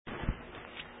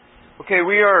Okay,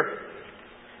 we are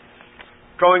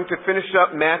going to finish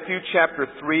up Matthew chapter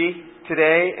 3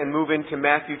 today and move into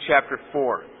Matthew chapter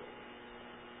 4.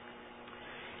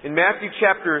 In Matthew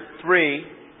chapter 3,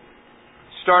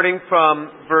 starting from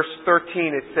verse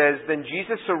 13, it says, "Then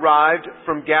Jesus arrived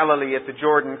from Galilee at the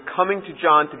Jordan, coming to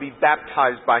John to be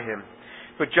baptized by him.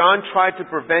 But John tried to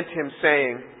prevent him,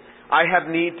 saying, 'I have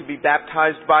need to be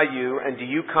baptized by you, and do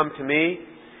you come to me?'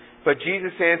 But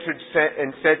Jesus answered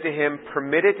and said to him,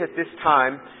 'Permit it at this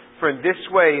time, for in this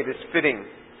way it is fitting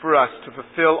for us to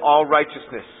fulfill all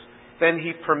righteousness.' Then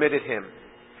he permitted him.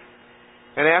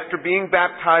 And after being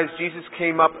baptized, Jesus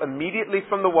came up immediately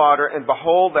from the water, and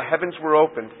behold, the heavens were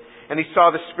opened, and he saw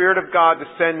the Spirit of God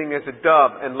descending as a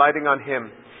dove and lighting on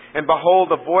him. And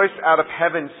behold, a voice out of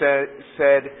heaven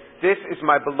said, 'This is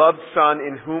my beloved Son,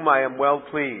 in whom I am well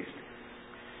pleased.'"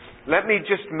 Let me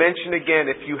just mention again,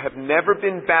 if you have never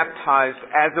been baptized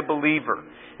as a believer,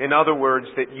 in other words,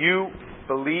 that you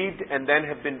believed and then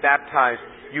have been baptized,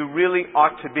 you really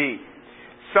ought to be.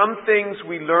 Some things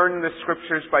we learn in the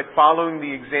Scriptures by following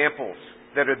the examples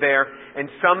that are there, and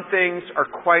some things are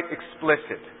quite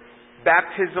explicit.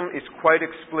 Baptism is quite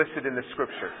explicit in the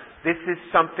Scripture. This is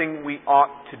something we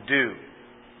ought to do.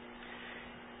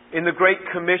 In the Great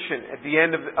Commission, at the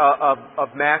end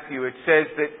of Matthew, it says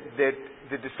that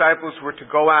the disciples were to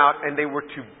go out and they were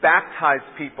to baptize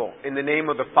people in the name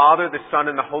of the Father, the Son,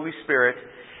 and the Holy Spirit,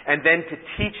 and then to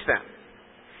teach them.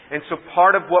 And so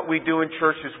part of what we do in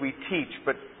church is we teach,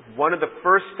 but one of the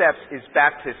first steps is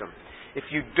baptism.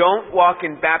 If you don't walk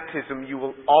in baptism, you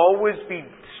will always be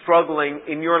struggling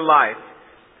in your life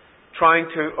trying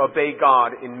to obey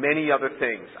God in many other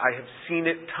things. I have seen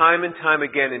it time and time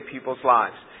again in people's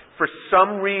lives. For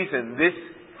some reason, this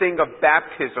thing of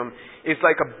baptism is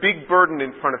like a big burden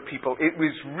in front of people. It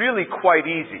was really quite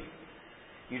easy.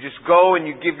 You just go and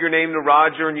you give your name to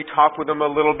Roger and you talk with him a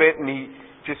little bit and he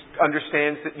just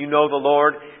understands that you know the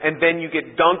Lord, and then you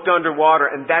get dunked underwater,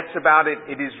 and that's about it.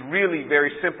 It is really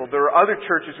very simple. There are other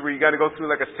churches where you got to go through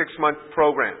like a 6-month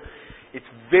program. It's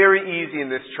very easy in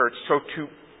this church. So to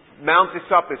mount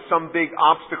this up as some big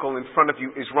obstacle in front of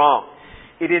you is wrong.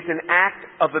 It is an act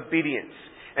of obedience.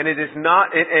 And it is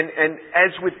not, and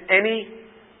as with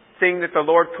anything that the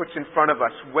Lord puts in front of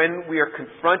us, when we are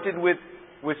confronted with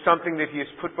something that He has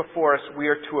put before us, we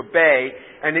are to obey,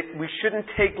 and we shouldn't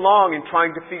take long in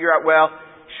trying to figure out, well,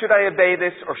 should I obey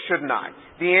this or shouldn't I?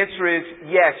 The answer is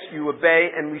yes, you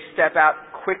obey, and we step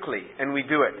out quickly, and we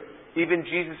do it. Even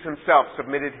Jesus Himself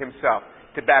submitted Himself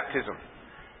to baptism.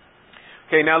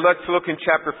 Okay, now let's look in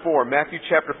chapter 4, Matthew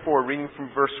chapter 4, reading from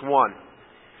verse 1.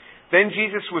 "Then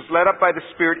Jesus was led up by the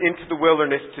Spirit into the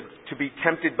wilderness to be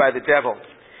tempted by the devil.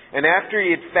 And after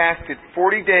he had fasted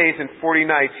 40 days and 40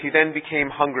 nights, he then became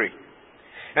hungry.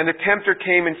 And the tempter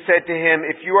came and said to him,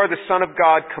 'If you are the Son of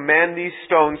God, command these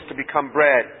stones to become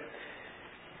bread.'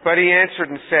 But he answered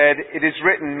and said, 'It is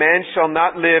written, man shall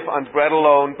not live on bread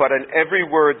alone, but on every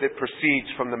word that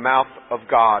proceeds from the mouth of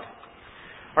God.'"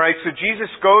 All right, so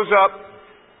Jesus goes up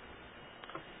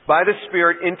by the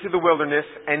Spirit into the wilderness,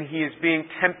 and he is being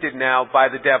tempted now by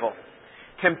the devil.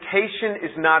 Temptation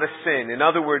is not a sin. In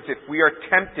other words, if we are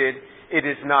tempted, it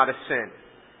is not a sin.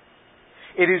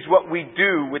 It is what we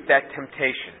do with that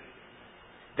temptation.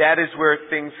 That is where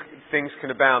things can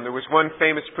abound. There was one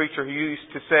famous preacher who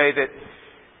used to say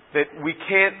that we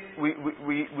can't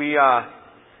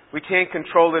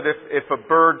control it if a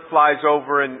bird flies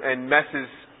over and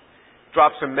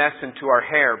drops a mess into our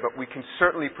hair, but we can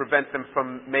certainly prevent them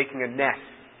from making a nest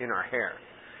in our hair.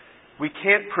 We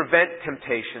can't prevent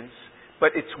temptations,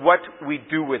 but it's what we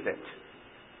do with it.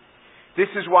 This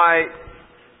is why,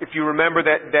 if you remember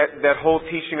that whole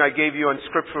teaching I gave you on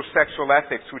scriptural sexual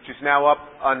ethics, which is now up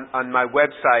on my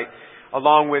website,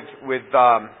 along with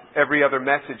every other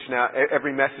message now,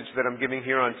 every message that I'm giving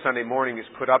here on Sunday morning is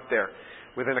put up there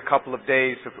within a couple of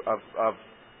days of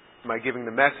my giving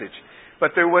the message.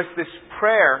 But there was this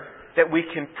prayer that we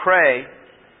can pray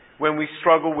when we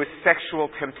struggle with sexual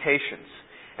temptations.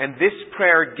 And this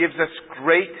prayer gives us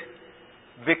great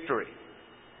victory.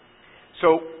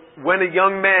 So when a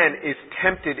young man is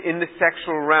tempted in the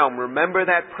sexual realm, remember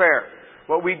that prayer.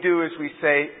 What we do is we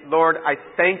say, "Lord, I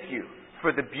thank you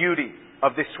for the beauty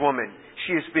of this woman.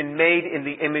 She has been made in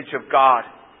the image of God.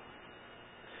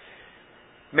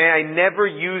 May I never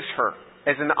use her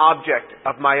as an object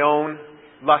of my own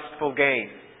lustful gain.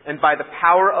 And by the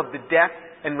power of the death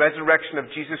and resurrection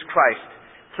of Jesus Christ,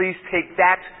 please take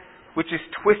that which is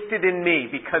twisted in me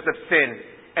because of sin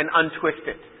and untwist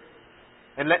it.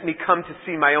 And let me come to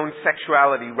see my own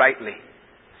sexuality rightly."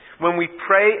 When we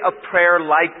pray a prayer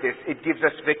like this, it gives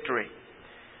us victory.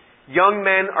 Young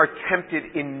men are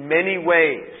tempted in many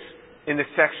ways in the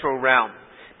sexual realm.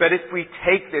 But if we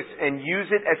take this and use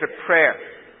it as a prayer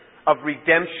of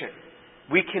redemption,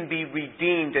 we can be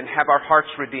redeemed and have our hearts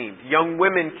redeemed. Young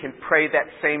women can pray that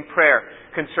same prayer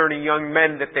concerning young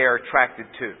men that they are attracted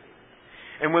to.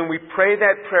 And when we pray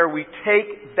that prayer, we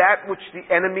take that which the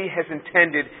enemy has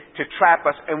intended to trap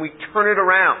us and we turn it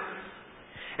around.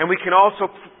 And we can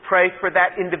also pray for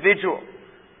that individual.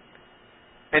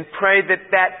 And pray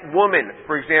that that woman,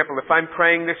 for example, if I'm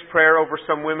praying this prayer over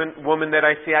some woman that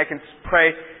I see, I can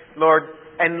pray, Lord,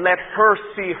 and let her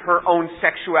see her own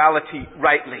sexuality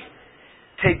rightly.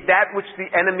 Take that which the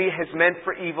enemy has meant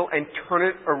for evil and turn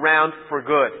it around for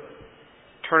good.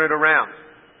 Turn it around.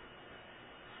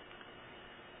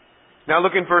 Now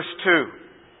look in verse 2.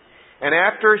 And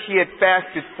after he had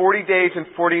fasted 40 days and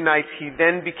 40 nights, he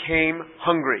then became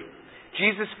hungry.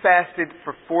 Jesus fasted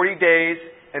for 40 days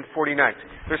and 40 nights.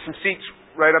 There's some seats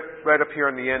right up here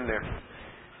on the end there.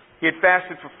 He had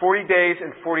fasted for 40 days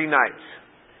and 40 nights.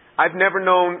 I've never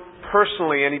known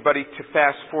personally anybody to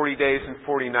fast 40 days and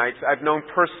 40 nights. I've known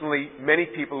personally many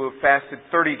people who have fasted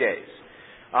 30 days.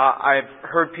 I've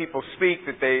heard people speak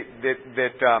that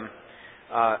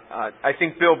I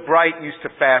think Bill Bright used to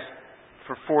fast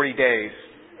for 40 days.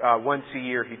 Once a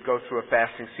year he'd go through a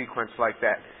fasting sequence like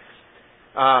that.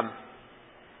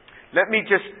 Let me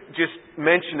just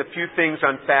mention a few things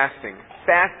on fasting.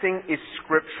 Fasting is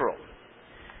scriptural.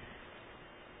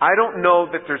 I don't know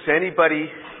that there's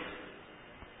anybody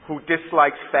who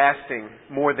dislikes fasting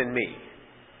more than me.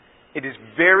 It is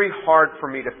very hard for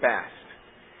me to fast.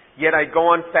 Yet I go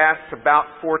on fasts about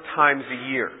 4 times a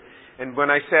year. And when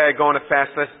I say I go on a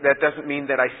fast, that doesn't mean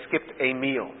that I skipped a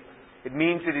meal. It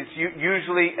means it is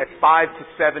usually a 5 to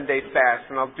 7 day fast.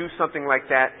 And I'll do something like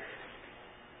that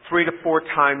 3 to 4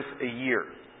 times a year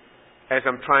as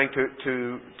I'm trying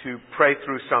to pray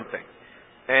through something.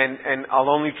 And I'll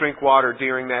only drink water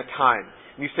during that time.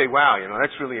 And you say, wow,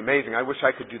 that's really amazing. I wish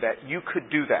I could do that. You could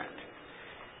do that.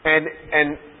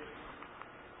 And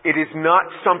it is not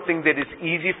something that is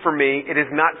easy for me. It is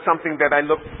not something that I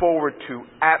look forward to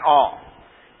at all.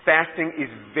 Fasting is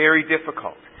very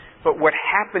difficult. But what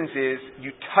happens is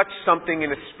you touch something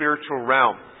in a spiritual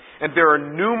realm. And there are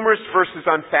numerous verses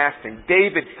on fasting.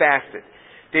 David fasted.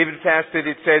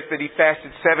 It says that he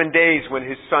fasted 7 days when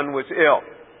his son was ill.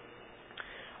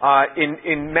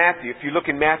 In Matthew, if you look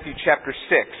in Matthew chapter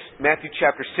 6,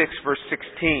 verse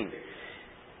 16.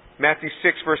 Matthew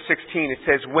 6, verse 16, it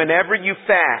says, "Whenever you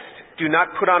fast, do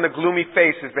not put on a gloomy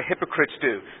face as the hypocrites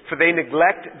do, for they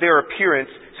neglect their appearance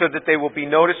so that they will be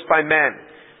noticed by men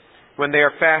when they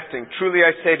are fasting. Truly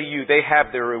I say to you, they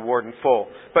have their reward in full.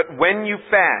 But when you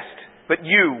fast,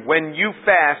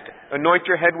 anoint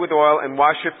your head with oil and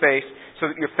wash your face, so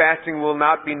that your fasting will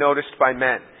not be noticed by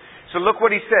men." So look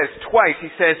what he says twice. He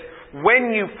says,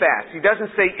 when you fast. He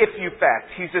doesn't say if you fast.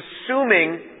 He's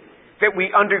assuming that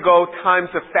we undergo times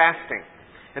of fasting.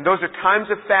 And those are times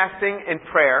of fasting and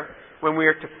prayer when we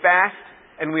are to fast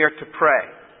and we are to pray.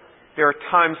 There are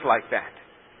times like that.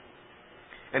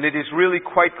 And it is really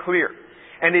quite clear.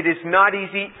 And it is not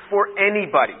easy for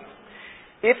anybody.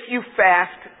 If you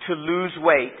fast to lose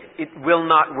weight, it will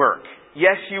not work.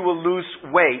 Yes, you will lose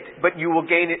weight, but you will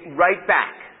gain it right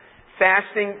back.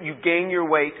 Fasting, you gain your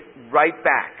weight right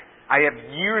back. I have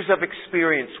years of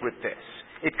experience with this.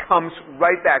 It comes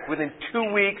right back. Within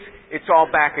 2 weeks, it's all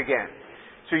back again.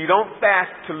 So you don't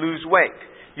fast to lose weight.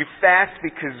 You fast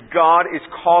because God is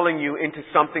calling you into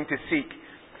something to seek.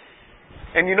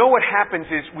 And you know what happens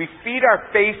is we feed our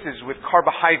faces with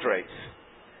carbohydrates,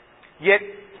 yet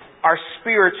our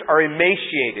spirits are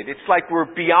emaciated. It's like we're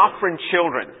Biafran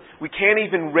children. We can't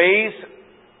even raise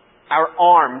our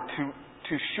arm to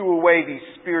shoo away these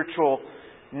spiritual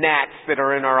gnats that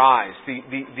are in our eyes,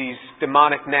 these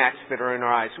demonic gnats that are in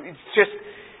our eyes. It's just,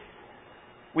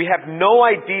 we have no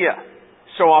idea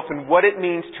so often what it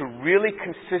means to really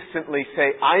consistently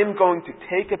say, I am going to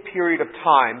take a period of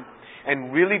time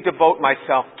and really devote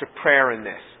myself to prayer in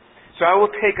this. So I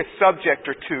will take a subject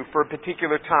or two for a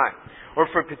particular time, or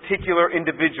for a particular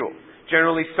individual,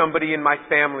 generally somebody in my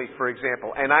family, for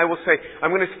example, and I will say,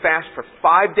 I'm going to fast for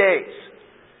 5 days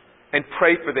and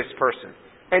pray for this person.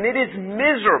 And it is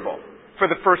miserable for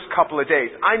the first couple of days.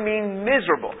 I mean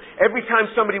miserable. Every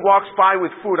time somebody walks by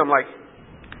with food, I'm like,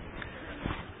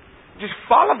 just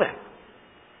follow them.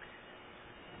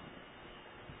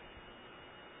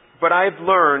 But I've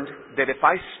learned that if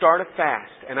I start a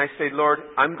fast and I say, Lord,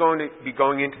 I'm going to be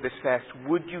going into this fast,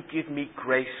 would you give me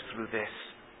grace through this?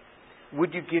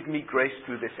 Would you give me grace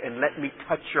through this and let me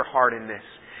touch your heart in this?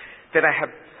 That I have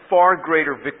far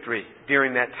greater victory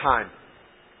during that time.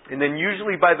 And then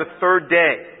usually by the 3rd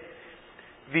day,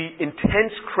 the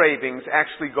intense cravings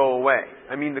actually go away.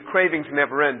 I mean, the cravings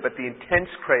never end, but the intense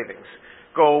cravings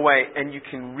go away, and you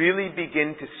can really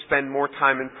begin to spend more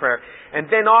time in prayer. And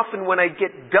then often when I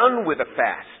get done with a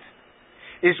fast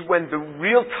is when the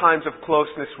real times of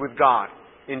closeness with God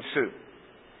ensue.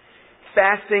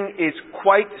 Fasting is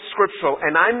quite scriptural,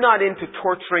 and I'm not into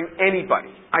torturing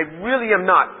anybody. I really am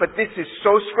not, but this is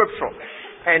so scriptural.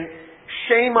 And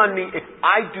shame on me if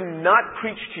I do not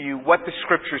preach to you what the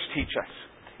scriptures teach us.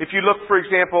 If you look, for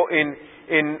example, in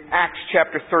Acts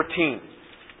chapter 13,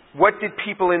 what did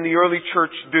people in the early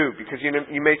church do? Because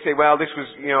you may say, well, this was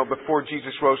before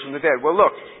Jesus rose from the dead. Well,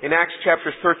 look, in Acts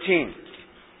chapter 13,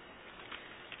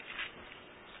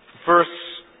 verse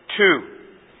 2.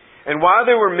 And while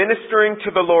they were ministering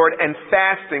to the Lord and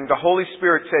fasting, the Holy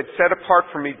Spirit said, set apart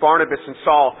for me Barnabas and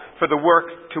Saul for the work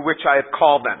to which I have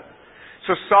called them.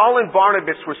 So Saul and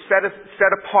Barnabas were set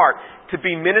apart to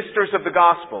be ministers of the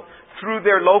gospel through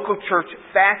their local church,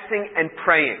 fasting and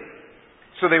praying.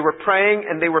 So they were praying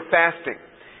and they were fasting.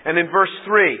 And in verse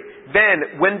 3,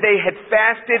 then when they had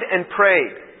fasted and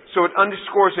prayed, so it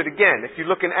underscores it again. If you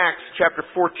look in Acts chapter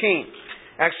 14,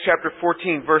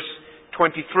 verse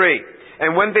 23.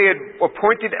 And when they had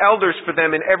appointed elders for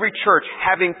them in every church,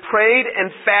 having prayed and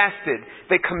fasted,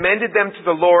 they commended them to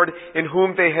the Lord in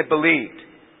whom they had believed.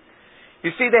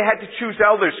 You see, they had to choose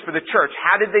elders for the church.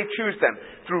 How did they choose them?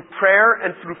 Through prayer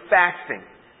and through fasting.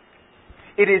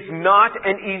 It is not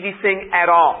an easy thing at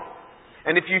all.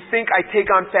 And if you think I take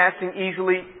on fasting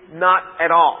easily, not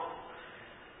at all.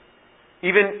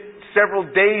 Even several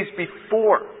days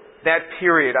before that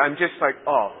period, I'm just like,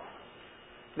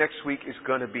 next week is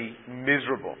going to be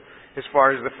miserable as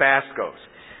far as the fast goes.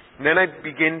 And then I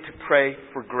begin to pray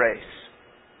for grace.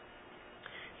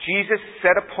 Jesus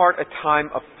set apart a time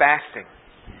of fasting.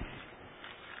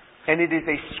 And it is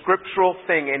a scriptural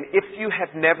thing. And if you have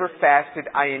never fasted,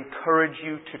 I encourage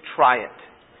you to try it.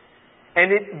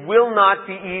 And it will not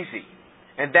be easy.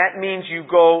 And that means you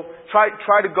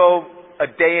try to go a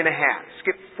day and a half.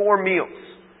 Skip 4 meals.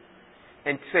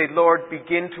 And say, Lord,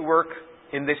 begin to work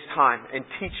in this time and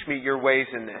teach me your ways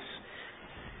in this.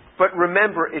 But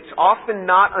remember, it's often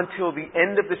not until the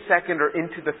end of the second or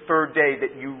into the third day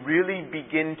that you really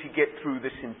begin to get through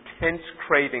this intense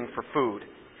craving for food.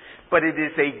 But it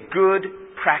is a good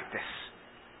practice.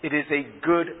 It is a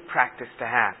good practice to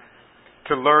have,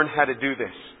 to learn how to do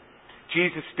this.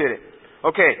 Jesus did it.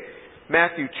 Okay,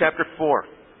 Matthew chapter 4,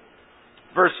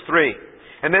 verse 3.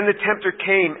 And then the tempter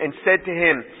came and said to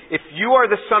him, if you are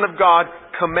the Son of God,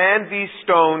 command these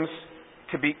stones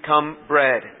to become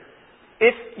bread.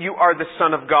 If you are the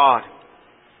Son of God,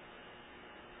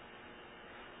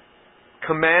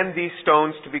 command these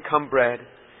stones to become bread.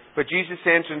 But Jesus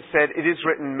answered and said, it is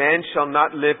written, man shall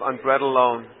not live on bread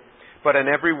alone, but on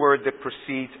every word that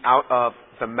proceeds out of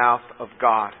the mouth of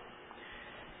God.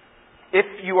 If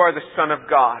you are the Son of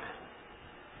God,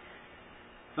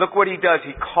 look what he does.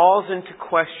 He calls into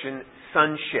question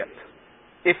sonship.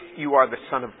 If you are the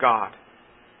Son of God.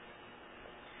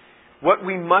 What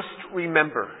we must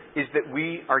remember is that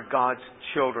we are God's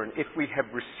children. If we have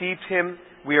received Him,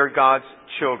 we are God's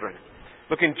children.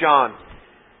 Look in John.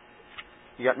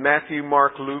 You got Matthew,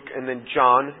 Mark, Luke, and then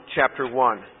John chapter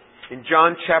 1. In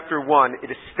John chapter 1,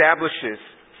 it establishes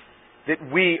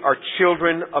that we are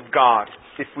children of God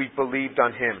if we believed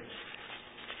on Him.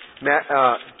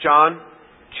 John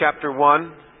chapter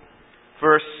 1,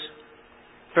 verse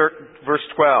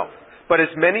 12. But as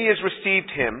many as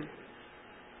received Him,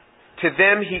 to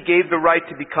them He gave the right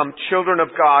to become children of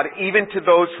God, even to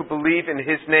those who believe in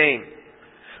His name,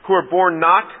 who are born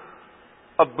not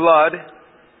of blood,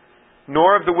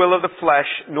 nor of the will of the flesh,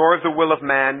 nor of the will of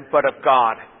man, but of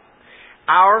God.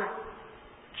 Our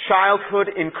childhood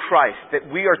in Christ,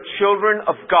 that we are children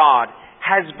of God,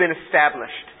 has been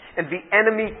established. And the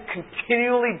enemy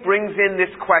continually brings in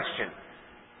this question.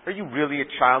 Are you really a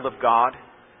child of God?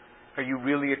 Are you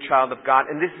really a child of God?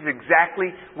 And this is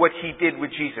exactly what he did with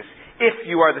Jesus. If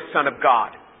you are the Son of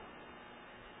God.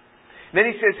 And then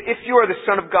he says, if you are the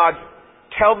Son of God,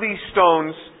 tell these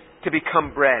stones to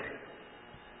become bread.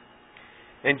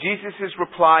 And Jesus'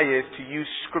 reply is to use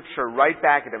Scripture right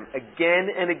back at him. Again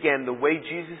and again, the way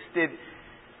Jesus did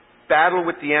battle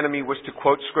with the enemy was to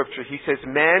quote Scripture. He says,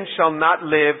 man shall not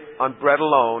live on bread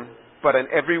alone, but on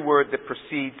every word that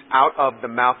proceeds out of the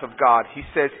mouth of God. He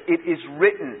says, it is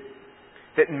written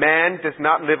that man does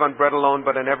not live on bread alone,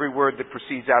 but on every word that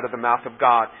proceeds out of the mouth of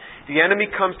God. The enemy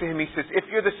comes to him, he says, if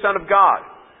you're the Son of God,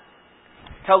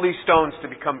 tell these stones to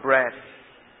become bread.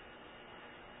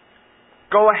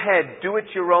 Go ahead, do it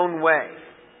your own way.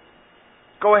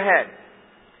 Go ahead.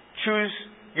 Choose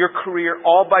your career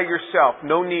all by yourself.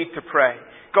 No need to pray.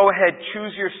 Go ahead,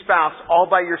 choose your spouse all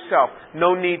by yourself.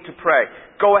 No need to pray.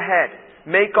 Go ahead,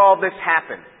 make all this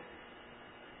happen.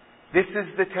 This is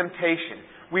the temptation.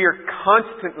 We are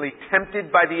constantly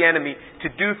tempted by the enemy to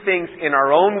do things in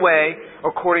our own way,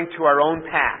 according to our own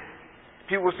path.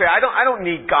 People will say, I don't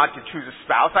need God to choose a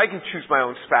spouse. I can choose my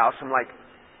own spouse. I'm like,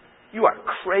 you are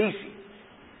crazy.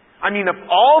 I mean, of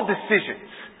all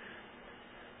decisions,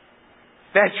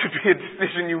 that should be a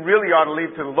decision you really ought to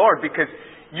leave to the Lord, because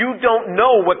you don't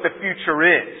know what the future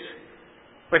is,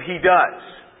 but He does.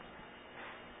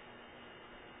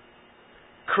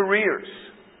 Careers.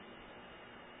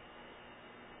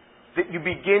 That you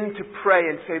begin to pray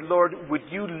and say, Lord, would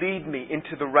you lead me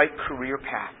into the right career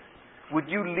path? Would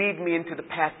you lead me into the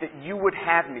path that you would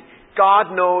have me?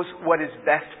 God knows what is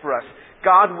best for us.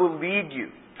 God will lead you.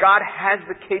 God has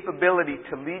the capability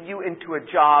to lead you into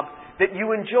a job that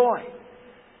you enjoy.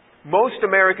 Most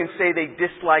Americans say they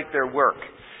dislike their work.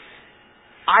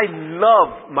 I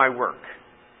love my work.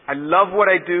 I love what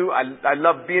I do. I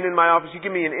love being in my office. You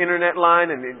give me an internet line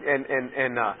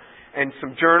and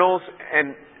some journals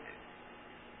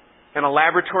and a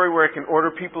laboratory where I can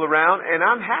order people around, and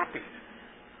I'm happy.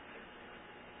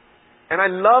 And I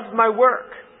love my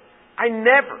work. I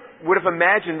never would have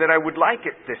imagined that I would like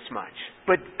it this much.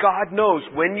 But God knows.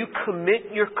 When you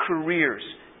commit your careers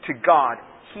to God,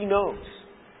 He knows.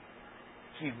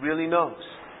 He really knows.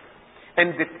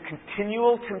 And the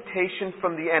continual temptation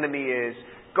from the enemy is,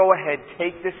 go ahead,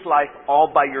 take this life all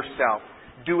by yourself.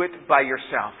 Do it by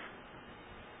yourself.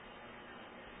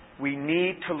 We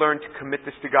need to learn to commit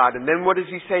this to God. And then what does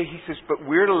He say? He says, but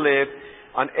we're to live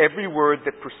on every word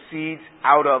that proceeds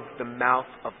out of the mouth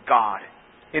of God.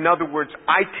 In other words,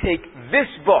 I take this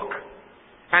book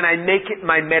and I make it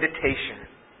my meditation.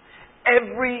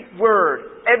 Every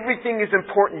word, everything is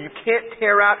important. You can't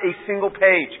tear out a single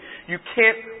page. You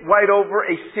can't write over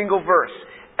a single verse.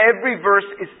 Every verse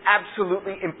is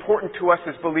absolutely important to us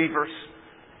as believers.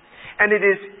 And it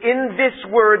is in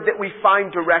this word that we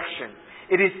find direction.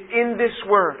 It is in this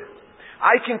word.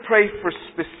 I can pray for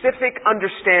specific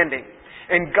understanding,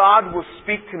 and God will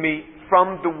speak to me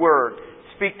from the word,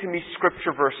 speak to me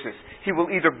scripture verses. He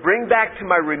will either bring back to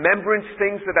my remembrance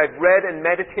things that I've read and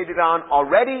meditated on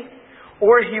already,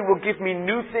 or He will give me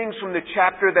new things from the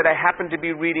chapter that I happen to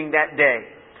be reading that day.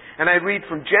 And I read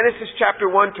from Genesis chapter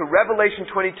 1 to Revelation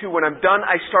 22. When I'm done,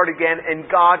 I start again,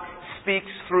 and God speaks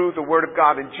through the Word of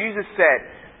God. And Jesus said,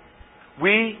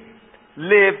 we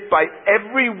live by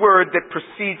every word that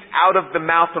proceeds out of the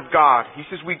mouth of God. He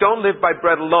says we don't live by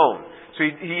bread alone. So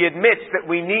he admits that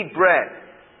we need bread.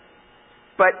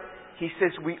 But He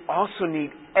says we also need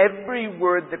every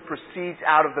word that proceeds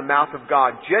out of the mouth of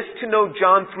God. Just to know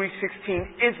John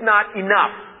 3:16 is not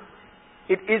enough.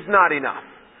 It is not enough.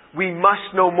 We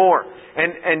must know more.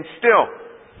 And still,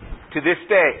 to this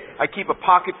day, I keep a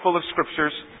pocket full of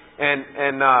scriptures.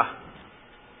 And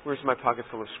where's my pocket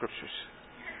full of scriptures?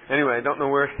 Anyway, I don't know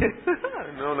where.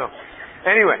 No.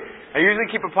 Anyway, I usually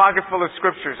keep a pocket full of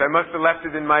scriptures. I must have left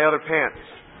it in my other pants.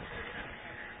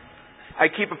 I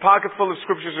keep a pocket full of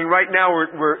scriptures, and right now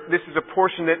this is a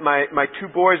portion that my two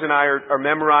boys and I are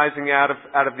memorizing out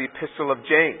of the Epistle of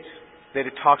James, that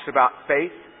it talks about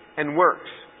faith and works.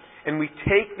 And we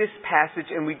take this passage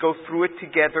and we go through it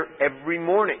together every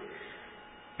morning,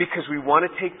 because we want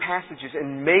to take passages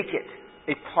and make it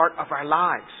a part of our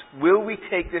lives. Will we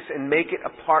take this and make it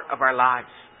a part of our lives?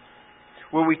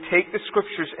 Will we take the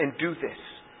scriptures and do this?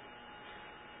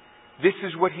 This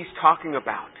is what he's talking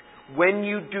about. When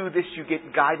you do this, you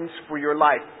get guidance for your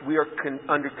life. We are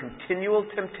under continual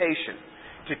temptation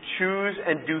to choose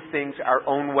and do things our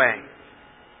own way.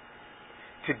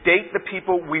 To date the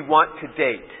people we want to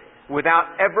date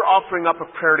without ever offering up a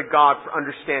prayer to God for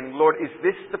understanding. Lord, is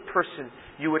this the person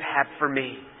you would have for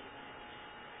me?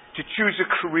 To choose a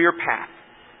career path.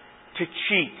 To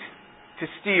cheat. To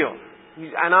steal.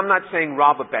 And I'm not saying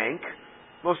rob a bank.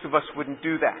 Most of us wouldn't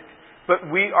do that.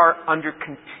 But we are under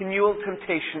continual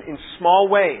temptation in small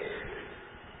ways.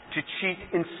 To cheat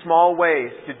in small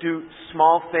ways. To do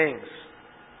small things.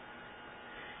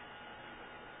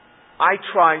 I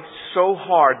try so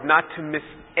hard not to miss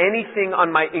anything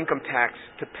on my income tax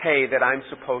to pay that I'm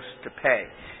supposed to pay.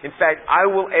 In fact, I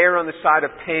will err on the side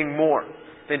of paying more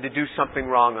than to do something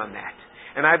wrong on that.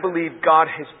 And I believe God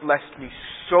has blessed me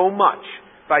so much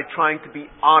by trying to be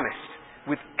honest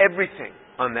with everything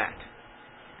on that.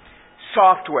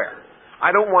 Software.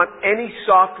 I don't want any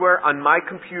software on my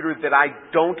computer that I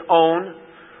don't own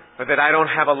or that I don't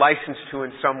have a license to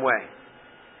in some way.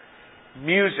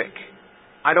 Music.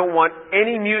 I don't want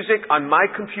any music on my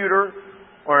computer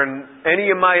or in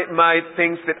any of my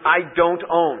things that I don't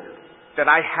own. that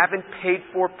I haven't paid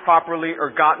for properly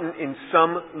or gotten in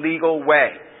some legal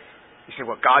way. You say,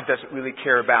 well, God doesn't really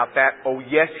care about that. Oh,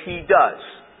 yes, He does.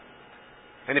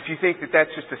 And if you think that that's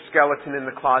just a skeleton in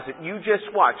the closet, you just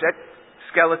watch. That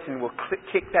skeleton will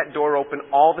kick that door open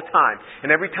all the time.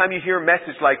 And every time you hear a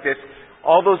message like this,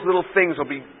 all those little things will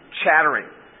be chattering.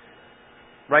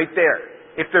 Right there.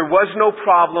 If there was no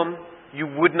problem, you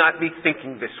would not be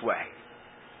thinking this way.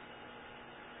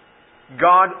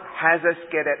 God has us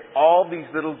get at all these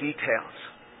little details.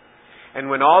 And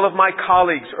when all of my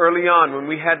colleagues early on, when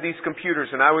we had these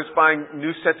computers and I was buying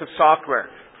new sets of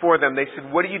software for them, they said,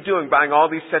 what are you doing buying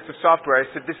all these sets of software? I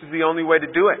said, this is the only way to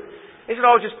do it. They said,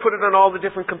 oh, just put it on all the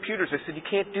different computers. I said, you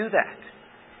can't do that.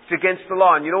 It's against the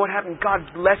law. And you know what happened? God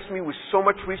blessed me with so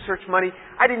much research money.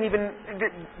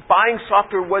 Buying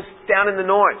software was down in the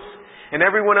noise. And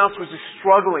everyone else was just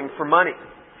struggling for money.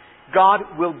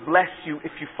 God will bless you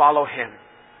if you follow Him.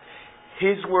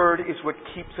 His word is what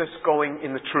keeps us going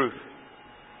in the truth.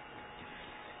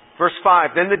 Verse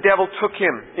 5, then the devil took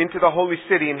him into the holy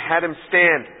city and had him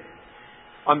stand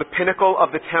on the pinnacle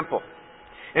of the temple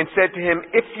and said to him,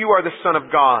 if you are the Son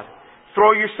of God,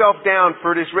 throw yourself down,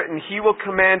 for it is written, He will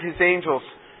command His angels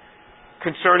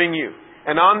concerning you,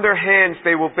 and on their hands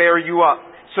they will bear you up,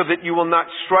 so that you will not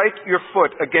strike your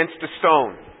foot against a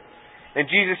stone. And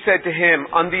Jesus said to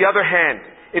him, on the other hand,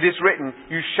 it is written,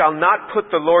 you shall not put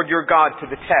the Lord your God to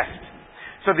the test.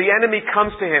 So the enemy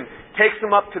comes to him, takes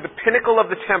him up to the pinnacle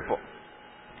of the temple.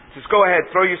 Says, go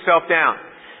ahead, throw yourself down.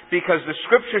 Because the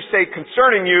scriptures say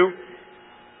concerning you,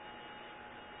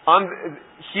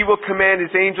 He will command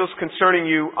His angels concerning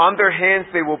you. On their hands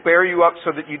they will bear you up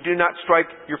so that you do not strike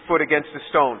your foot against a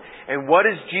stone. And what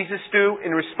does Jesus do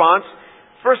in response?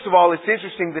 First of all, it's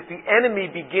interesting that the enemy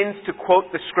begins to quote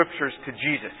the scriptures to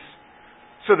Jesus.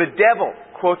 So the devil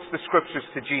quotes the scriptures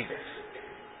to Jesus.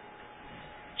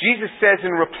 Jesus says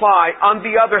in reply, on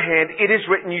the other hand, it is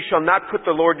written, you shall not put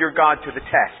the Lord your God to the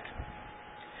test.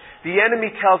 The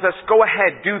enemy tells us, go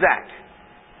ahead, do that.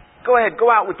 Go ahead, go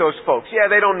out with those folks. Yeah,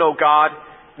 they don't know God,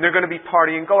 and they're going to be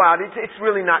partying. Go out. It's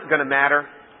really not going to matter.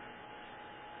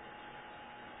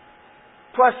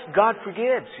 Plus, God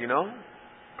forgives, you know.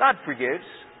 God forgives.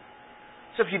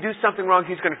 So if you do something wrong,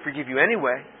 He's going to forgive you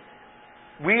anyway.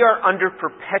 We are under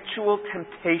perpetual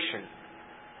temptation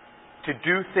to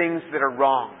do things that are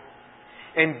wrong.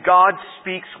 And God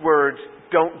speaks words,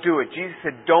 don't do it. Jesus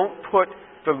said, don't put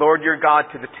the Lord your God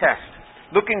to the test.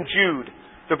 Look in Jude,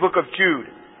 the book of Jude.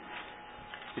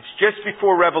 It's just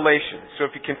before Revelation. So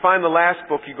if you can find the last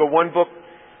book, you go one book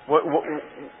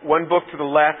to the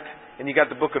left, and you got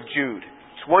the book of Jude.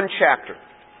 It's one chapter.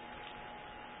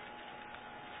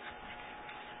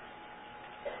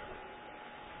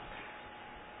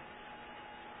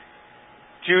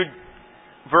 Jude,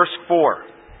 verse 4.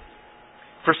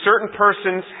 For certain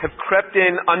persons have crept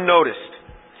in unnoticed,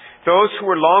 those who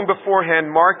were long beforehand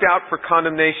marked out for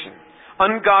condemnation,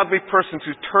 ungodly persons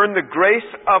who turn the grace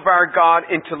of our God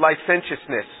into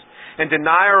licentiousness and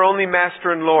deny our only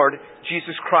Master and Lord,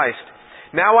 Jesus Christ.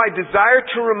 Now I desire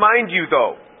to remind you,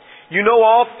 though, you know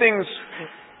all things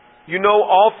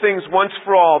once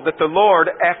for all, that the Lord,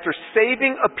 after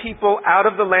saving a people out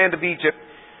of the land of Egypt,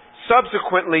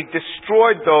 subsequently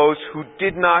destroyed those who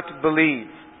did not believe.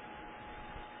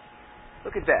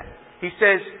 Look at that. He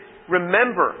says,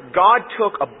 remember, God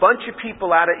took a bunch of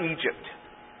people out of Egypt,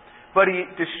 but He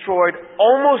destroyed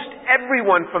almost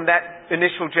everyone from that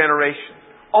initial generation.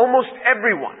 Almost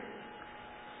everyone.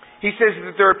 He says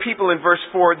that there are people in verse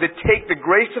 4 that take the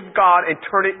grace of God and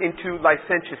turn it into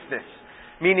licentiousness.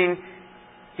 Meaning,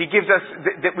 He gives us,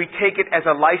 that we take it as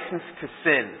a license to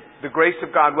sin. The grace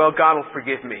of God, well, God will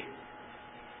forgive me.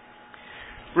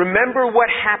 Remember what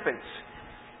happens.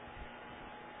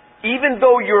 Even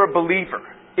though you're a believer,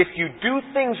 if you do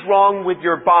things wrong with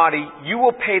your body, you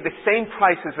will pay the same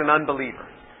price as an unbeliever.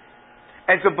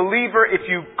 As a believer, if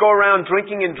you go around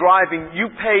drinking and driving, you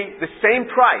pay the same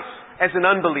price as an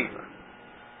unbeliever.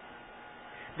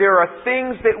 There are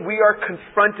things that we are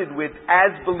confronted with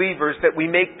as believers that we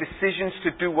make decisions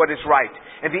to do what is right.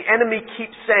 And the enemy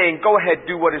keeps saying, go ahead,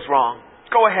 do what is wrong.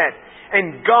 Go ahead.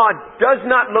 And God does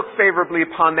not look favorably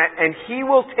upon that, and He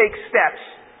will take steps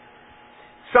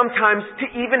sometimes to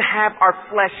even have our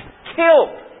flesh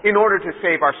killed in order to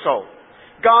save our soul.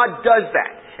 God does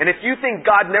that. And if you think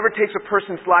God never takes a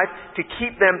person's life to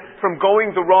keep them from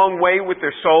going the wrong way with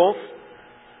their souls,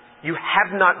 you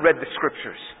have not read the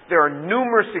Scriptures. There are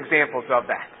numerous examples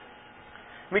of that.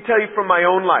 Let me tell you from my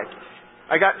own life.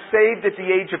 I got saved at the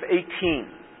age of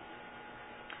 18.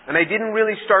 And I didn't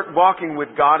really start walking with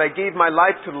God. I gave my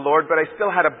life to the Lord, but I still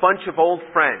had a bunch of old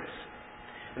friends.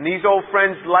 And these old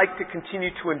friends like to continue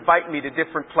to invite me to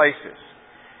different places.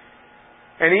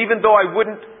 And even though I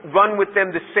wouldn't run with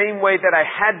them the same way that I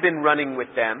had been running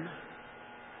with them,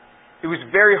 it was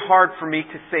very hard for me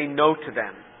to say no to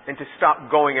them and to stop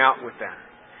going out with them.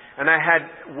 And I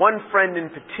had one friend in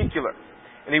particular,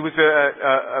 and he was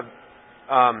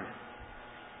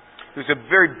a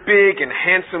very big and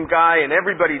handsome guy, and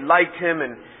everybody liked him,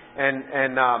 and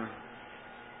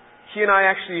he and I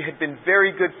actually had been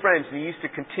very good friends, and he used to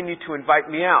continue to invite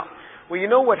me out. Well, you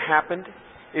know what happened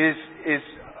is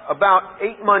about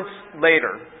 8 months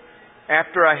later,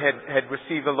 after I had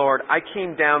received the Lord, I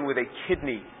came down with a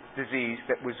kidney disease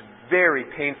that was very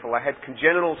painful. I had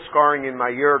congenital scarring in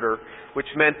my ureter, which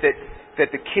meant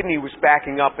that the kidney was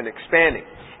backing up and expanding.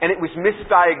 And it was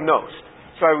misdiagnosed.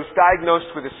 So I was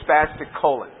diagnosed with a spastic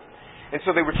colon. And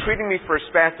so they were treating me for a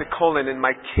spastic colon, and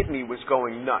my kidney was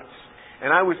going nuts.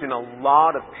 And I was in a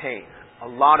lot of pain,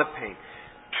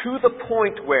 to the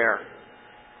point where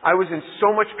I was in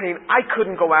so much pain I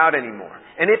couldn't go out anymore.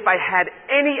 And if I had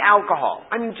any alcohol,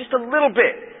 just a little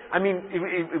bit,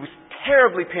 it was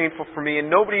terribly painful for me, and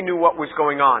nobody knew what was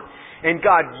going on. And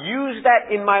God used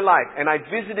that in my life. And I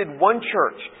visited one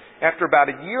church. After about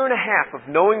a year and a half of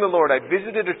knowing the Lord, I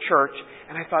visited a church,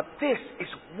 and I thought, this is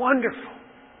wonderful.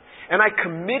 And I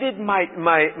committed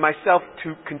myself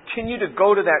to continue to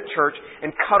go to that church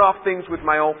and cut off things with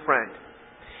my old friend.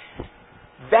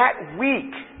 That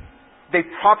week, they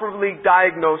properly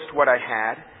diagnosed what I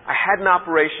had. I had an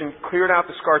operation, cleared out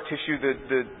the scar tissue,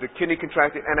 the kidney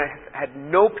contracted, and I had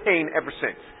no pain ever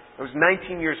since. I was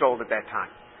 19 years old at that time.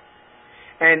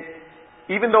 And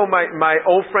even though my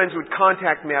old friends would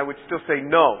contact me, I would still say,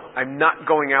 no, I'm not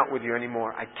going out with you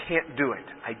anymore. I can't do it.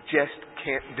 I just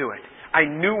can't do it. I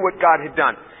knew what God had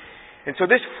done. And so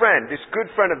this good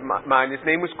friend of mine, his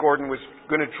name was Gordon, was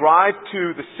going to drive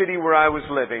to the city where I was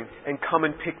living and come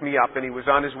and pick me up. And he was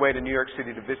on his way to New York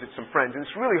City to visit some friends. And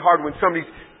it's really hard when somebody's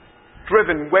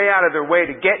driven way out of their way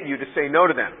to get you to say no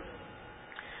to them.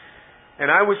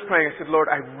 And I was praying. I said, Lord,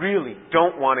 I really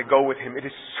don't want to go with him. It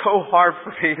is so hard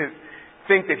for me to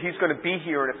think that he's going to be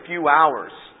here in a few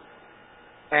hours.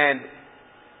 And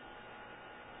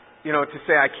to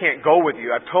say, I can't go with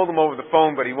you. I've told him over the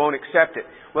phone, but he won't accept it.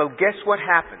 Well, guess what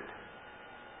happened?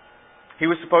 He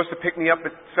was supposed to pick me up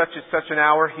at such and such an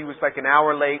hour. He was like an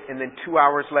hour late, and then 2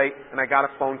 hours late, and I got a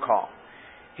phone call.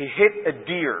 He hit a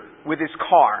deer with his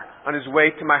car on his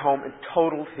way to my home and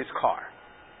totaled his car.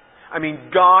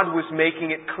 God was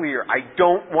making it clear, I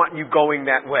don't want you going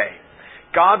that way.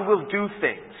 God will do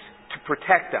things to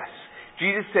protect us.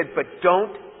 Jesus said, but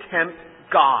don't tempt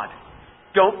God.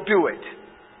 Don't do it.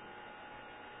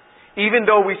 Even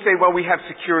though we say, well, we have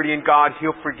security in God,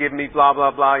 He'll forgive me, blah,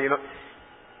 blah, blah,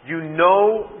 You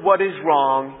know what is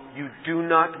wrong. You do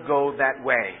not go that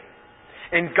way.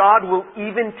 And God will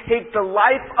even take the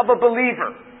life of a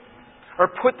believer or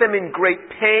put them in great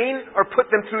pain or put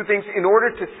them through things in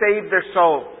order to save their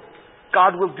soul.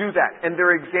 God will do that. And there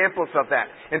are examples of that.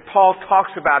 And Paul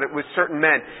talks about it with certain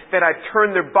men, that I've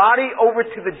turned their body over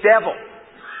to the devil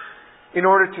in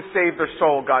order to save their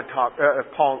soul,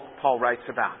 Paul writes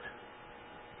about.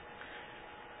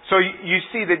 So you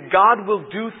see that God will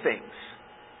do things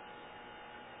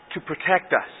to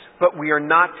protect us, but we are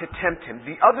not to tempt Him.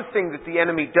 The other thing that the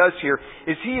enemy does here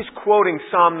is he is quoting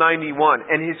Psalm 91,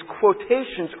 and his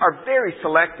quotations are very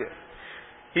selective.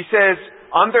 He says,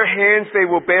 on their hands they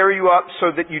will bear you up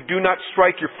so that you do not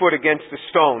strike your foot against a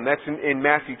stone. That's in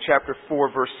Matthew chapter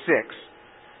 4, verse 6.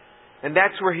 And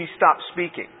that's where he stops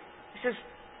speaking. He says,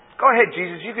 go ahead,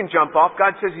 Jesus, you can jump off.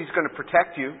 God says He's going to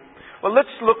protect you. Well,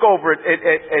 let's look over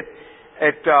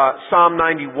at Psalm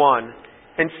 91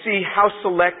 and see how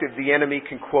selective the enemy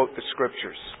can quote the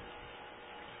Scriptures.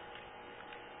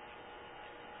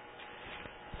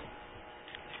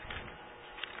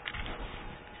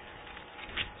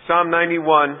 Psalm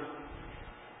 91,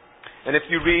 and if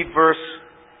you read verse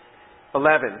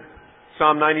 11,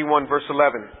 Psalm 91, verse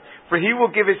 11, for He will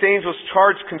give His angels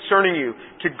charge concerning you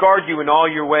to guard you in all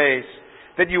your ways,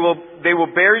 that they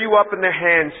will bear you up in their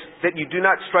hands, that you do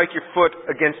not strike your foot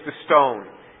against a stone.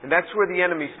 And that's where the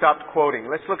enemy stopped quoting.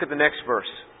 Let's look at the next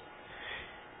verse.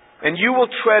 And you will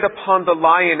tread upon the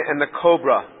lion and the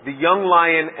cobra, the young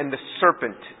lion and the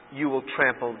serpent you will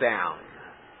trample down.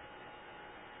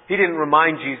 He didn't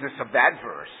remind Jesus of that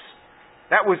verse.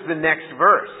 That was the next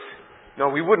verse. No,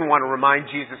 we wouldn't want to remind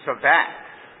Jesus of that.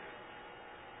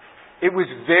 It was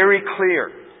very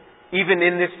clear, even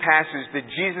in this passage, that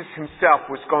Jesus Himself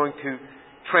was going to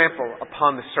trample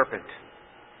upon the serpent.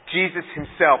 Jesus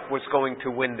Himself was going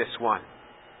to win this one.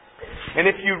 And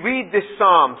if you read this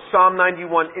psalm, Psalm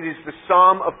 91, it is the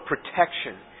psalm of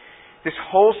protection. This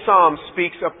whole psalm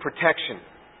speaks of protection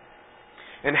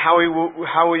and how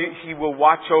He will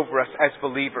watch over us as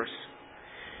believers.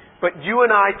 But you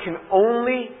and I can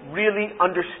only really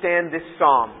understand this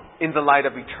psalm in the light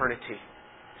of eternity.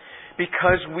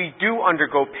 Because we do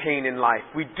undergo pain in life.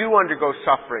 We do undergo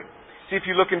suffering. See, if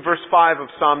you look in verse 5 of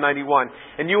Psalm 91,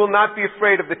 "And you will not be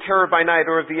afraid of the terror by night,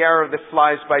 or of the arrow that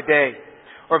flies by day,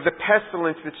 or of the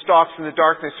pestilence that stalks in the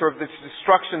darkness, or of the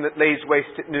destruction that lays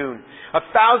waste at noon.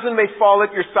 1,000 may fall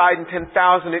at your side, and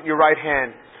 10,000 at your right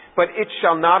hand, but it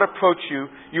shall not approach you.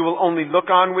 You will only look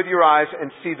on with your eyes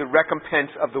and see the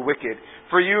recompense of the wicked.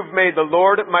 For you have made the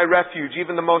Lord my refuge,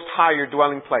 even the Most High your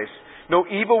dwelling place. No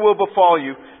evil will befall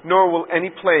you, nor will any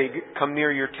plague come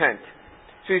near your tent."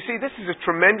 So you see, this is a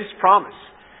tremendous promise,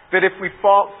 that if we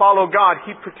follow God,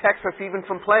 He protects us even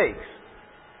from plagues.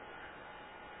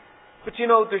 But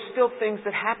there's still things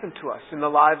that happen to us in the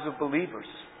lives of believers.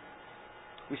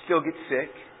 We still get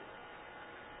sick.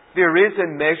 There is a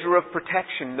measure of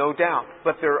protection, no doubt,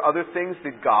 but there are other things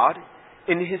that God,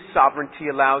 in His sovereignty,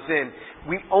 allows in.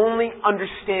 We only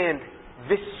understand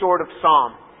this sort of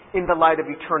psalm in the light of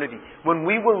eternity. When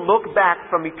we will look back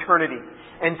from eternity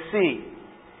and see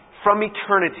from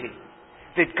eternity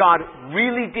that God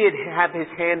really did have His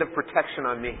hand of protection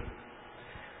on me.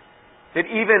 That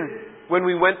even when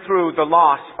we went through the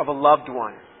loss of a loved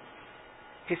one,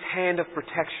 His hand of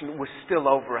protection was still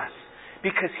over us.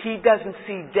 Because He doesn't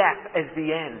see death as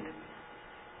the end.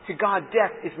 To God,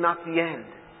 death is not the end.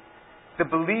 The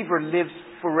believer lives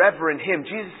forever in Him.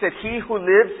 Jesus said, "He who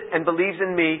lives and believes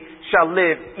in me shall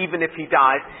live even if he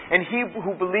dies. And he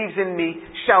who believes in me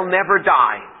shall never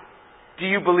die." Do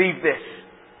you believe this?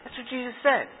 That's what Jesus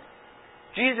said.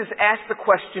 Jesus asked the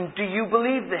question, do you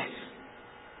believe this?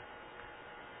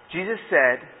 Jesus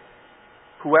said,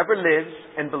 "Whoever lives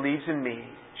and believes in me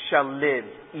shall live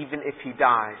even if he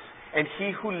dies. And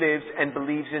he who lives and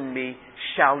believes in me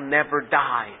shall never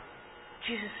die."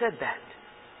 Jesus said that.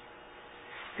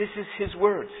 This is His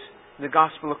words in the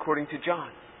Gospel according to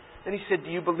John. Then He said, do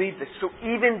you believe this? So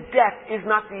even death is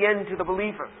not the end to the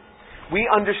believer. We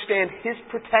understand His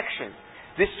protection,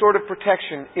 this sort of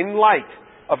protection, in light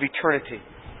of eternity.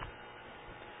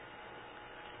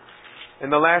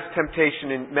 And the last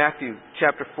temptation in Matthew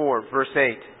chapter 4, verse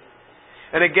 8.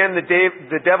 "And again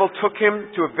the devil took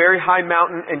Him to a very high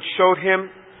mountain and showed Him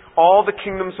all the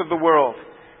kingdoms of the world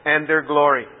and their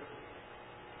glory.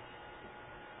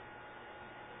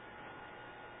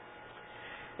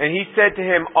 And He said to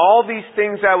Him, 'All these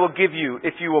things I will give you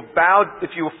if you will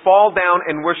fall down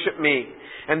and worship me.'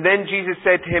 And then Jesus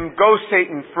said to him, 'Go,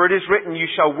 Satan, for it is written, you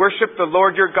shall worship the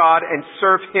Lord your God and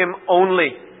serve Him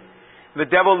only.' The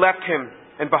devil left Him,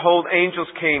 and behold, angels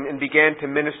came and began to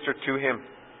minister to Him."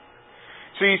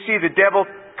 So you see, the devil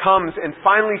comes and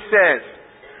finally says,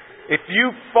 "If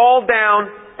you fall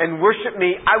down and worship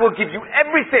me, I will give you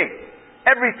everything.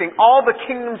 Everything. All the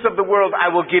kingdoms of the world I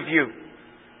will give you."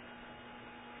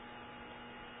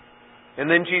 And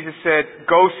then Jesus said,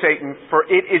 "Go, Satan, for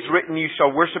it is written, you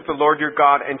shall worship the Lord your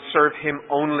God and serve Him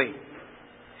only."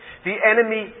 The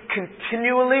enemy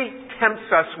continually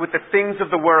tempts us with the things of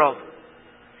the world.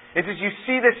 And as you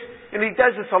see this, and he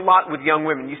does this a lot with young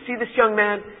women. You see this young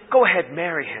man? Go ahead,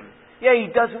 marry him. Yeah, he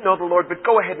doesn't know the Lord, but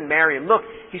go ahead and marry him. Look,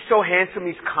 he's so handsome,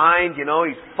 he's kind,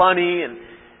 he's funny, and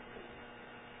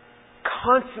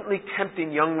constantly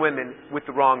tempting young women with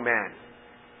the wrong man.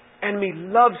 Enemy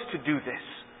loves to do this.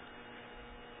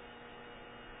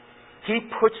 He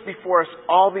puts before us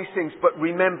all these things, but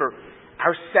remember,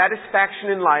 our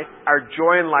satisfaction in life, our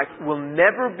joy in life, will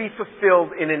never be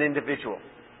fulfilled in an individual.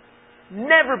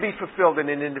 Never be fulfilled in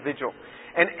an individual.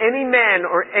 And any man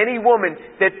or any woman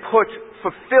that puts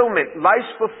fulfillment,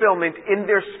 life's fulfillment, in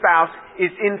their spouse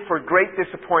is in for great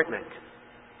disappointment.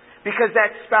 Because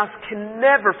that spouse can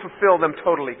never fulfill them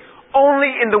totally.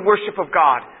 Only in the worship of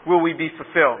God will we be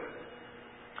fulfilled.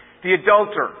 The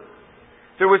adulterer.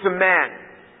 There was a man,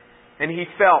 and he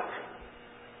felt.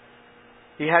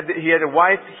 He had a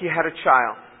wife, he had a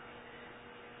child.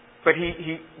 But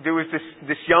there was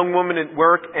this young woman at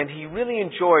work, and he really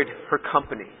enjoyed her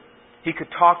company. He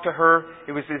could talk to her.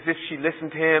 It was as if she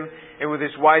listened to him. And with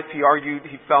his wife, he argued,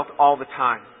 he felt all the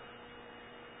time.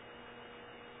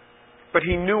 But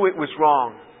he knew it was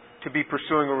wrong to be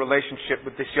pursuing a relationship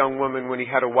with this young woman when he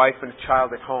had a wife and a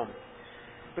child at home.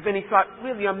 But then he thought,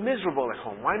 really, I'm miserable at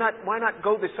home. Why not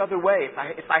go this other way?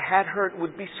 If I had her, it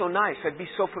would be so nice. I'd be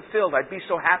so fulfilled. I'd be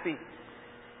so happy.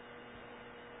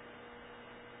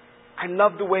 I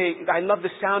love the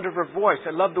sound of her voice.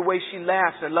 I love the way she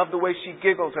laughs. I love the way she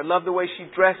giggles. I love the way she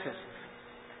dresses.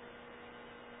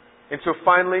 And so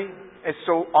finally, as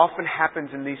so often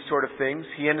happens in these sort of things,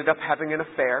 he ended up having an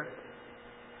affair.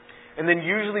 And then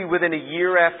usually within a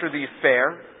year after the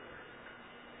affair,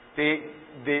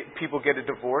 the people get a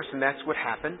divorce, and that's what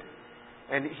happened.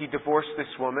 And he divorced this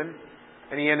woman,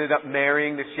 and he ended up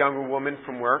marrying this younger woman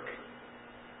from work.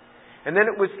 And then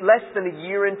it was less than a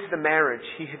year into the marriage,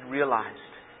 he had realized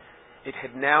it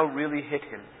had now really hit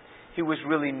him. He was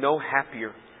really no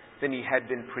happier than he had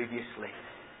been previously.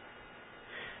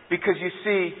 Because you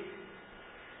see,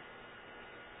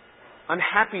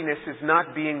 unhappiness is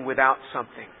not being without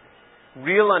something.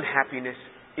 Real unhappiness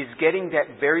is getting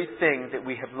that very thing that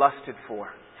we have lusted for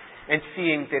and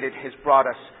seeing that it has brought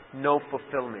us no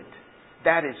fulfillment.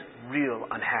 That is real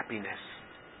unhappiness.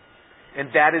 And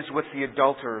that is what the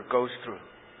adulterer goes through.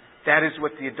 That is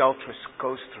what the adulteress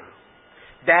goes through.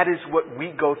 That is what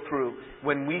we go through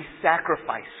when we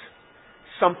sacrifice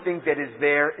something that is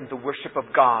there in the worship of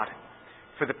God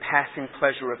for the passing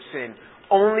pleasure of sin.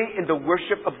 Only in the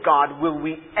worship of God will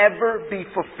we ever be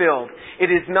fulfilled. It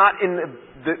is not in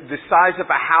the size of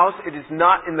a house. It is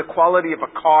not in the quality of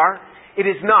a car. It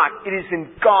is not. It is in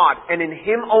God and in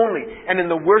Him only and in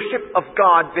the worship of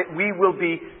God that we will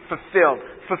be fulfilled.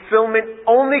 Fulfillment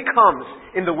only comes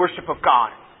in the worship of God.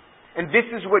 And this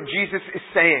is what Jesus is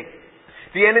saying.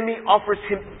 The enemy offers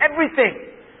him everything.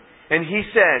 And he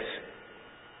says,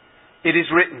 it is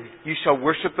written, you shall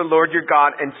worship the Lord your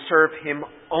God and serve Him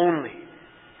only.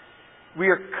 We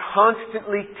are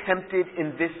constantly tempted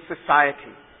in this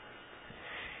society.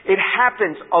 It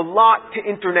happens a lot to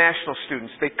international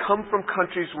students. They come from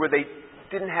countries where they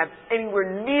didn't have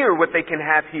anywhere near what they can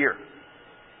have here.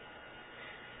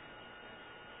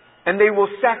 And they will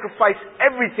sacrifice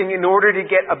everything in order to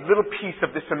get a little piece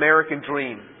of this American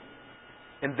dream.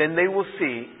 And then they will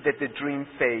see that the dream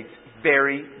fades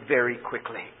very, very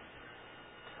quickly.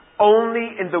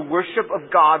 Only in the worship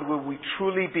of God will we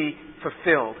truly be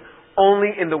fulfilled. Only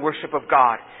in the worship of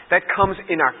God. That comes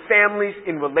in our families,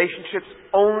 in relationships,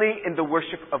 only in the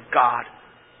worship of God.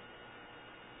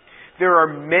 There are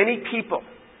many people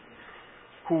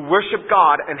who worship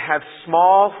God and have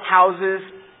small houses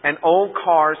and old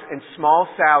cars and small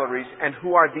salaries and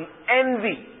who are the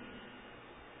envy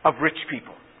of rich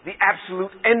people. The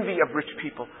absolute envy of rich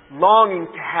people, longing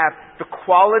to have the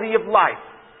quality of life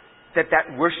that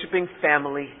worshiping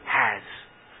family has.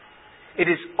 It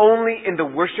is only in the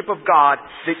worship of God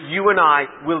that you and I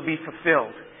will be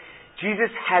fulfilled.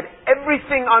 Jesus had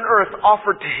everything on earth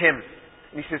offered to Him.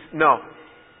 And He says, no,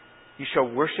 you shall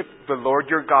worship the Lord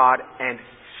your God and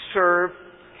serve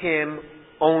Him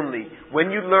only.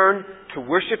 When you learn to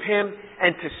worship Him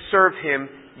and to serve Him,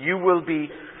 you will be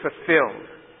fulfilled.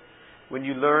 When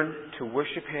you learn to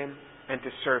worship Him and to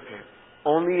serve Him,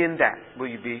 only in that will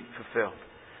you be fulfilled.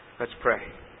 Let's pray.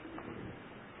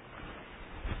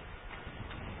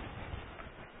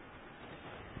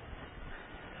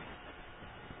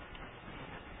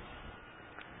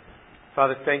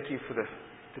 Father, thank you for the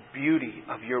beauty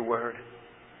of your word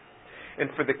and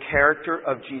for the character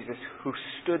of Jesus who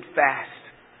stood fast.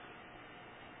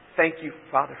 Thank you,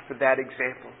 Father, for that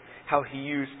example, how He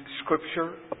used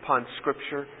Scripture upon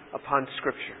Scripture upon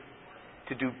Scripture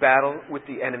to do battle with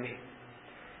the enemy,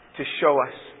 to show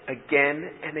us again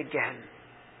and again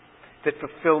that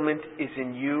fulfillment is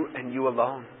in you and you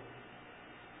alone,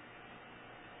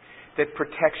 that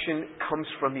protection comes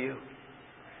from you,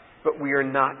 but we are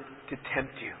not to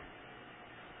tempt you.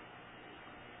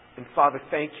 And Father,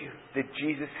 thank you that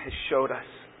Jesus has showed us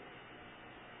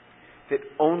that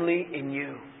only in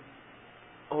you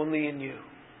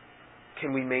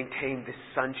can we maintain this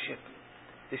sonship,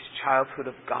 this childhood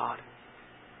of God.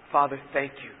 Father,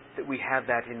 thank you that we have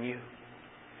that in you.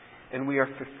 And we are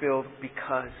fulfilled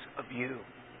because of you,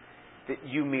 that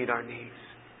you meet our needs.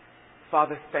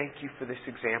 Father, thank you for this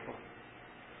example.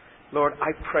 Lord,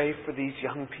 I pray for these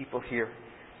young people here,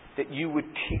 that you would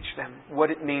teach them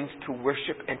what it means to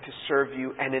worship and to serve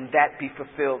you, and in that be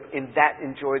fulfilled, in that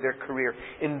enjoy their career,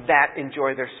 in that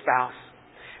enjoy their spouse,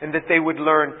 and that they would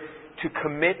learn to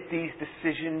commit these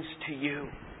decisions to you.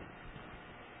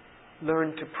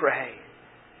 Learn to pray,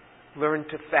 learn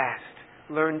to fast,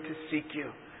 learn to seek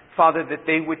you. Father, that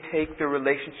they would take their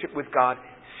relationship with God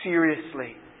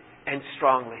seriously and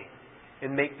strongly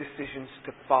and make decisions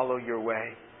to follow your way.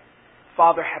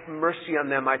 Father, have mercy on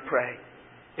them, I pray,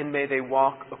 and may they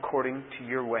walk according to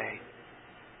your way.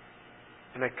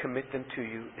 And I commit them to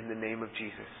you in the name of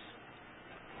Jesus.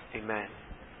 Amen.